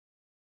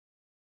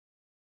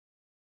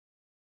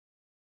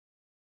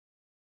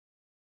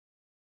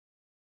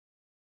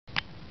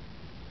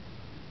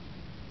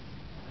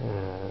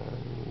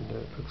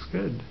Looks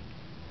good.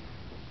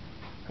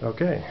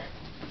 Okay.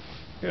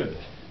 Good.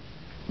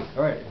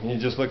 All right. You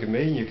just look at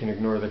me and you can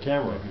ignore the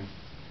camera.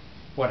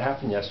 What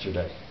happened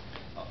yesterday?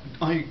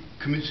 I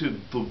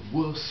committed the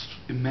worst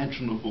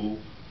imaginable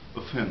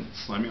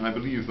offence. I mean, I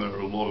believe there are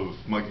a lot of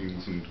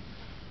muggings and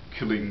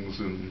killings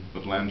in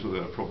Atlanta.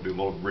 There are probably a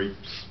lot of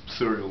rapes,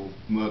 serial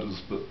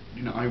murders, but,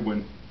 you know, I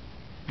went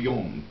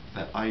beyond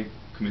that. I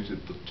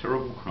committed the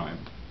terrible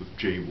crime of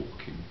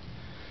jaywalking,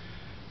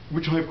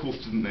 which I, of course,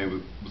 didn't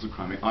know was a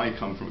crime. I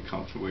come from a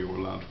culture where you're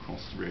allowed to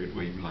cross the road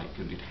where you like,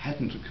 and it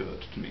hadn't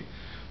occurred to me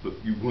that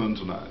you weren't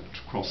allowed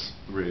to cross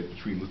the road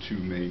between the two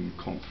main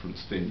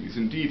conference venues.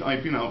 Indeed,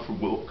 I'd been out for a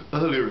walk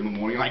earlier in the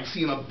morning, and I'd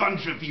seen a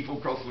bunch of people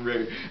cross the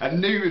road,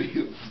 and nobody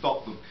had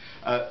stopped them.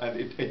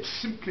 And it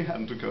simply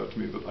hadn't occurred to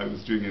me that I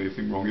was doing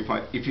anything wrong.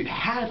 If it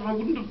had, I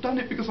wouldn't have done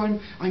it, because I'm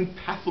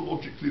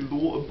pathologically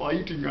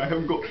law-abiding. I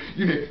haven't got,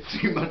 you know,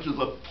 so much as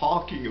a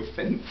parking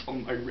offence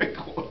on my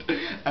record,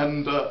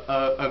 and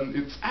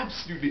it's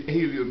absolutely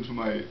alien to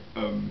my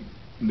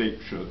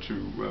nature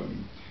to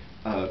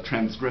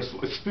transgress,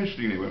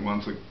 especially, you know, when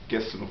one's a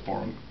guest in a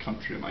foreign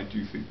country, and I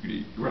do think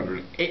you're under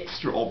an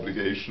extra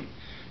obligation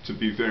to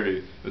be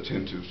very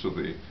attentive to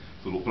the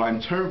law. But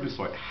I'm terribly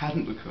sorry, it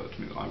hadn't occurred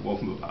to me that I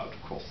wasn't allowed to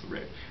cross the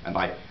road, and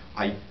I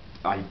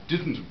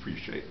didn't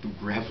appreciate the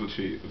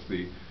gravity of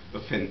the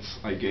offence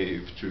I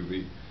gave to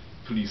the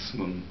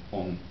policeman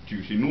on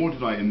duty, nor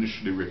did I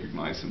initially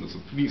recognise him as a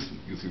policeman,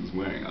 because he was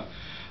wearing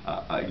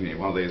you know,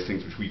 one of those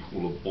things which we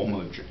call a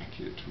bomber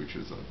jacket, which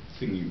is a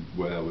thing you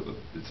wear with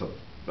it's a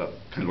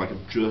kind of like a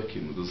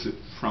jerkin with a zip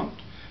front.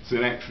 So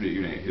then actually,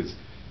 you know,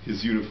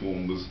 his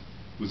uniform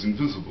was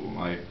invisible.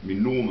 I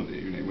mean, normally,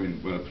 you know,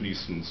 when a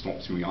policeman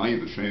stops you, he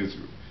either shows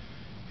you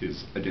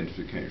his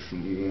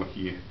identification, or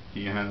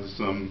he has,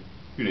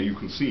 you know, you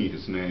can see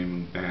his name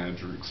and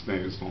badge are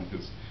exposed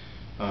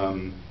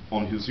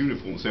on his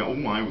uniform. So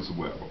all I was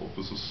aware of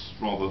was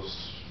a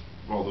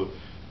rather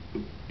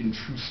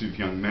intrusive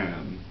young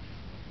man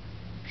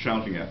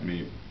shouting at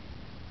me,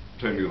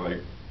 telling me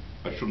that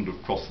I shouldn't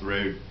have crossed the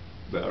road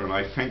there, and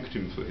I thanked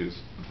him for his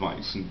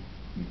advice and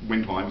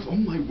went on. I was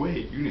on my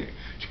way, you know,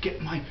 to get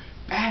my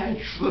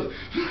badge for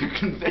the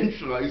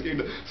convention. I was going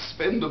to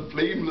spend a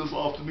blameless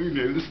afternoon,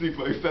 you know, listening to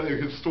my fellow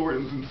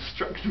historians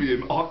instruct me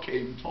in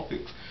arcane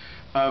topics.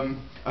 And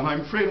I'm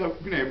afraid,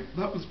 you know,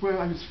 that was where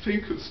I was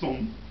focused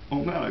on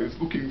that. I was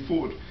looking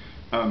forward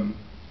to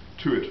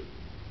it.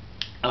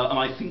 And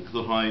I think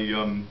that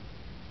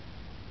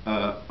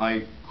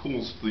I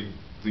caused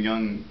the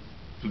young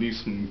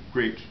policeman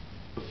great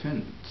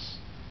offence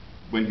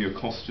when he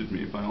accosted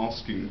me by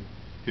asking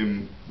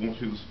him what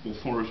his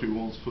authority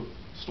was for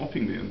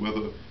stopping me, and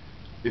whether,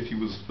 if he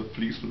was a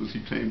policeman as he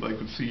claimed, I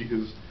could see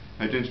his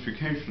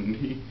identification.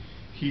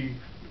 He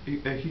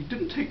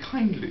didn't take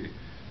kindly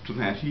to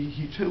that.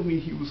 He told me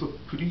he was a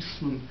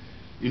policeman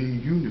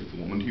in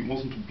uniform and he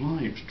wasn't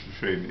obliged to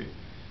show me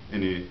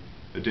any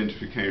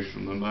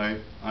identification, and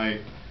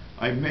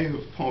I may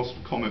have passed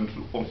a comment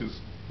on his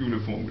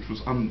uniform which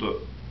was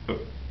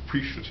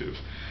under-appreciative,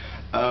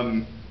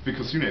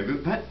 because, you know,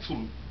 that sort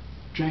of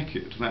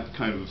jacket, that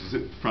kind of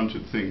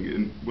zip-fronted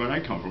thing, where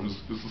I come from, is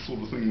the sort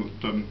of thing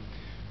that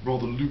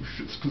rather louche.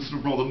 It's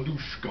considered a rather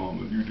louche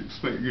garment. You'd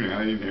expect, you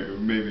know,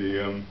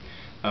 maybe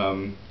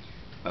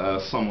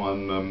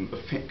someone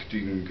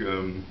affecting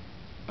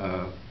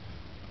a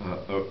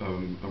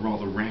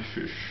rather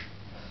raffish,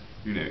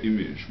 you know,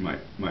 image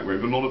might wear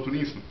it, but not a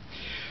policeman.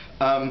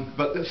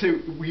 But so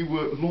we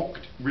were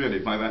locked, really,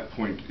 by that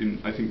point in,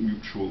 I think,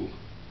 mutual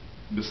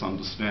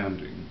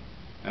misunderstanding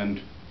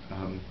and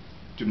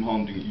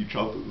demanding each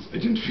other's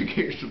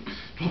identification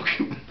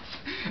documents.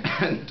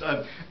 And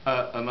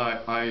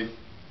I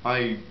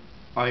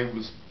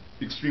was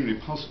extremely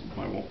puzzled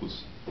by what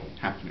was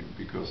happening,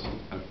 because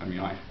I mean,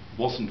 I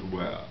wasn't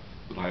aware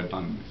that I had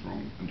done anything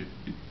wrong, and it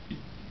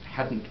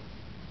hadn't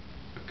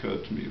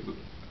occurred to me that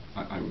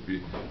I would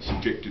be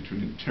subjected to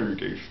an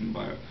interrogation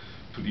by a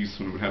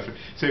policeman or what have you.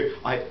 So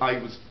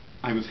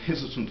I was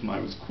hesitant and I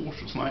was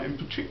cautious, and in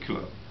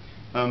particular,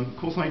 of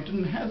course, I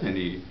didn't have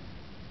any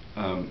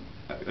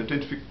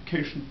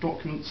identification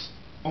documents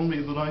on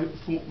me that I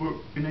thought were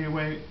in any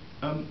way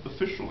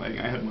official. I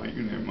had my,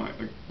 you know,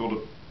 I got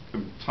a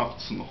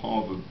Tufts and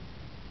Harvard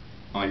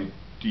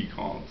ID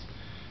cards,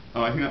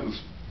 and I think that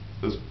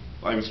was,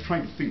 I was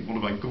trying to think, what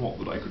have I got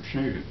that I could show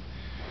him?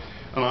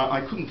 And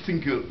I couldn't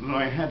think that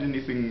I had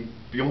anything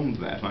beyond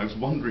that. I was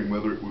wondering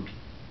whether it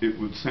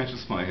would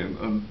satisfy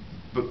him,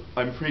 but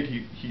I'm afraid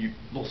he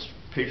lost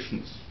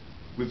patience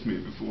with me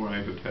before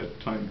I had had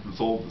time to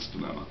resolve this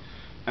dilemma,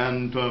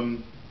 and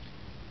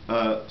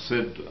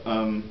said,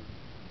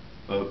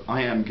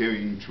 I am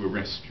going to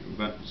arrest you.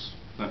 That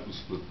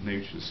was the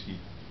notice he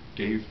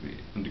gave me.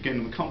 And again,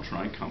 in the culture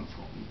I come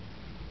from,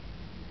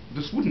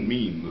 this wouldn't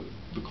mean that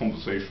the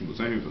conversation was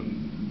over,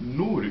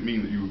 nor would it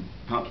mean that you were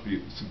about to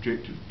be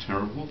subjected to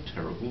terrible,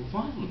 terrible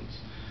violence.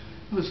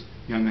 This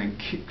young man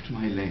kicked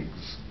my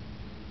legs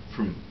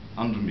from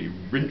under me,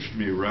 wrenched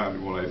me around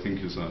in what I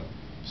think is a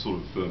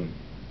sort of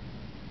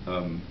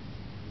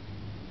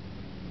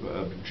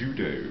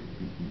judo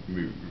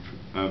move,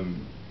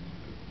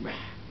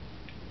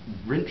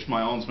 wrenched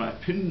my arms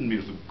back, pinned me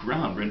to the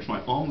ground, wrenched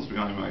my arms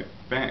behind my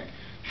back,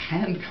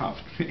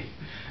 handcuffed me.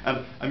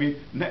 And I mean,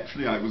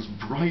 naturally I was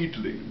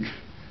bridling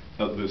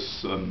at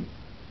this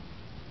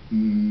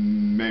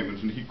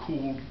moment, and he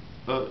called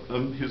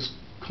his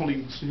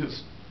colleagues,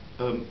 his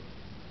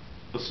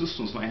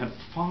assistants, and I had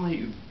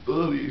 5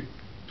 burly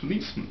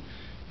policemen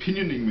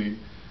pinioning me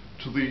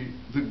to the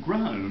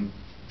ground and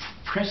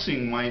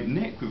pressing my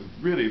neck with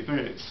really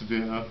very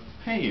severe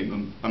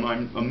pain, and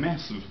I'm a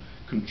mass of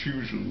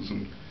contusions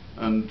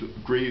and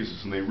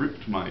grazes, and they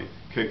ripped my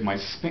coat. My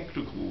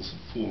spectacles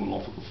had fallen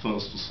off at the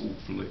first assault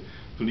from the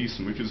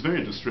policemen, which is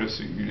very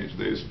distressing, you know, to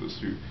those of us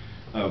who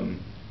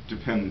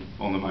depend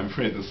on them. I'm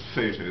afraid this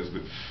photo is a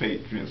bit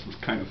fake, you know, it's the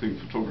kind of thing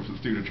photographers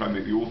do to try and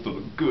make the author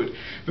look good,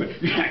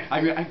 but yeah,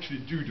 I actually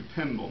do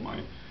depend on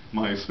my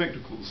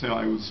spectacles. So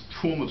I was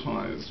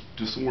traumatized,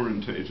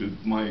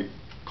 disorientated, my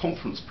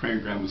conference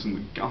program was in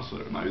the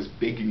gutter, and I was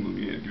begging them,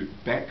 you know, to give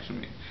it back to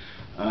me,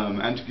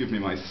 and to give me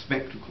my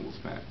spectacles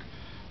back.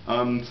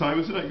 So I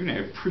was in a, you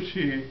know,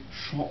 pretty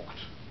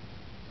shocked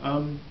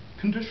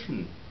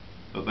condition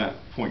at that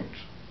point.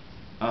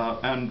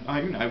 And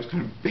I, you know, I was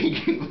kind of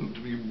begging them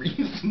to be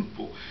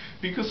reasonable,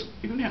 because,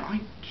 you know, I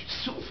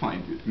still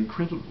find it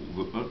incredible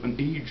that an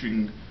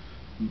aging,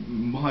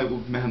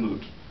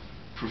 mild-mannered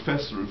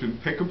professor of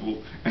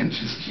impeccable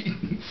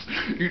antecedents,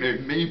 you know,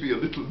 maybe a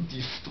little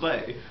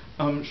distrait,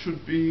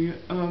 should be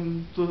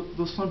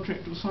the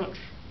subject of such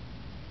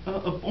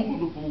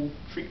abominable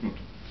treatment.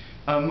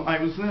 I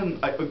was then,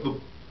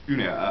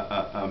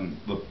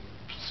 the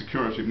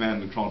security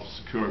man in charge of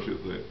security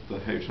at the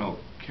hotel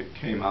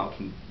came out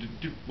and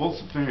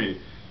was a very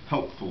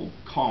helpful,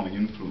 calming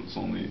influence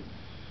on the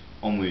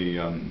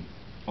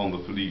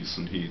police,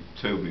 and he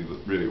told me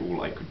that really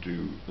all I could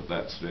do at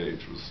that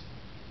stage was,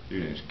 you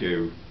know,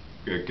 to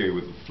go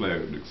with the flow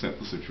and accept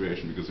the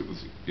situation, because it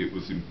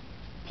was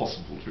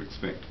impossible to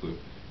expect the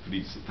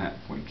police at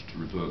that point to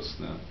reverse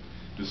their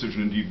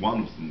decision. Indeed,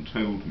 one of them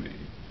told me,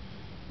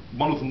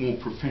 one of the more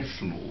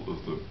professional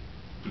of the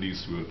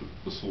police who had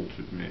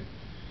assaulted me,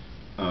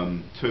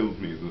 told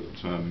me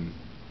that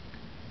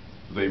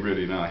they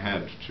really now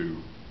had to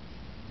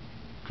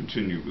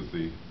continue with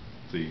the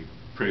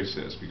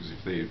process, because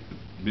if they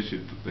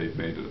admitted that they'd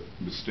made a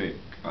mistake,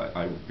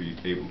 I would be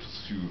able to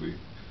sue the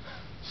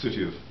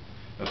city of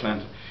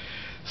Atlanta.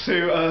 So,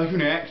 you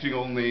know, acting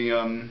on the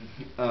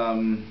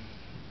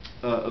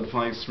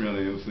advice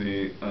really of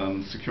the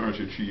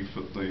security chief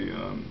at the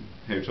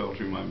hotel, to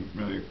whom I'm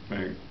really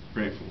very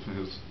grateful for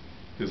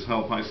his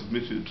help, I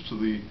submitted to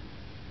the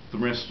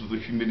rest of the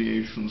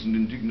humiliations and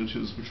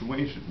indignities which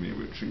awaited me,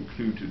 which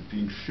included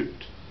being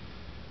shipped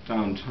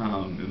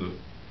downtown in a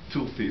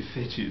filthy,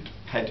 fetid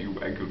paddy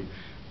wagon,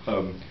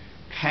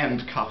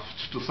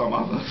 handcuffed to some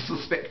other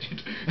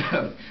suspected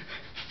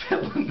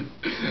felon,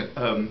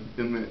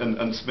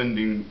 and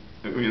spending,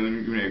 you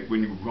know,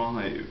 when you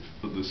arrive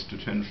at this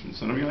detention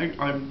center. I mean,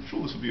 I'm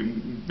sure this will be a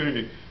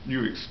very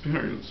new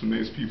experience for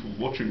most people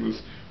watching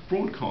this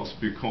broadcast,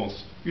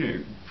 because, you know,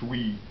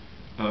 we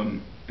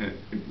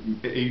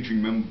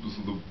aging members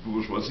of the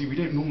bourgeoisie, we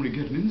don't normally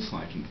get an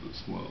insight into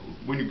this world.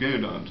 When you go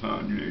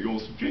downtown, you know, you're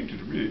subjected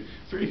to really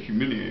very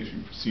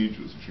humiliating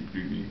procedures, which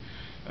include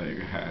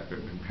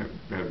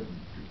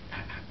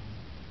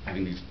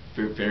having these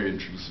very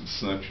intrusive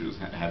searches,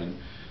 having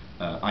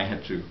I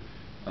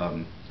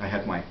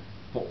had my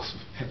box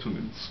of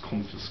peppermints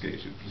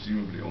confiscated,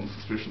 presumably on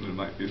suspicion there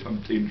might be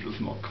some dangerous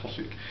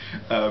narcotic.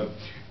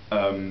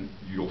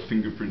 You're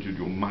fingerprinted,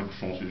 you're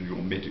mugshotted,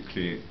 you're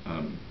medically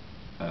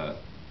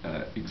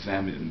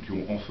examined,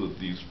 you're offered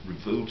these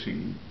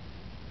revolting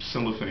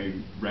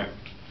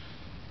cellophane-wrapped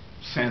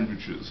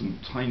sandwiches and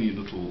tiny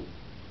little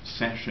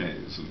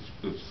sachets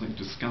of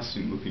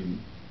disgusting-looking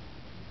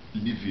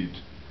livid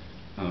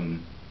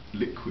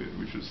liquid,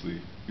 which is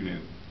the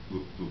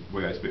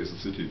way I suppose the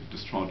city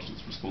discharged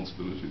its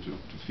responsibility to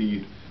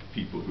feed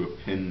people who are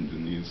penned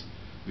in these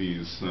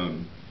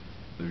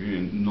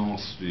very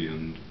nasty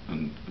and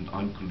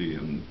ugly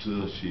and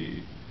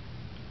dirty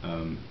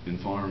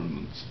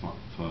environments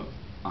for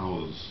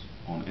hours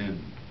on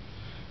end.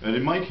 And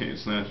in my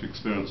case, that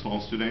experience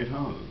lasted 8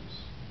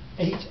 hours.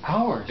 8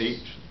 hours?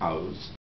 8 hours.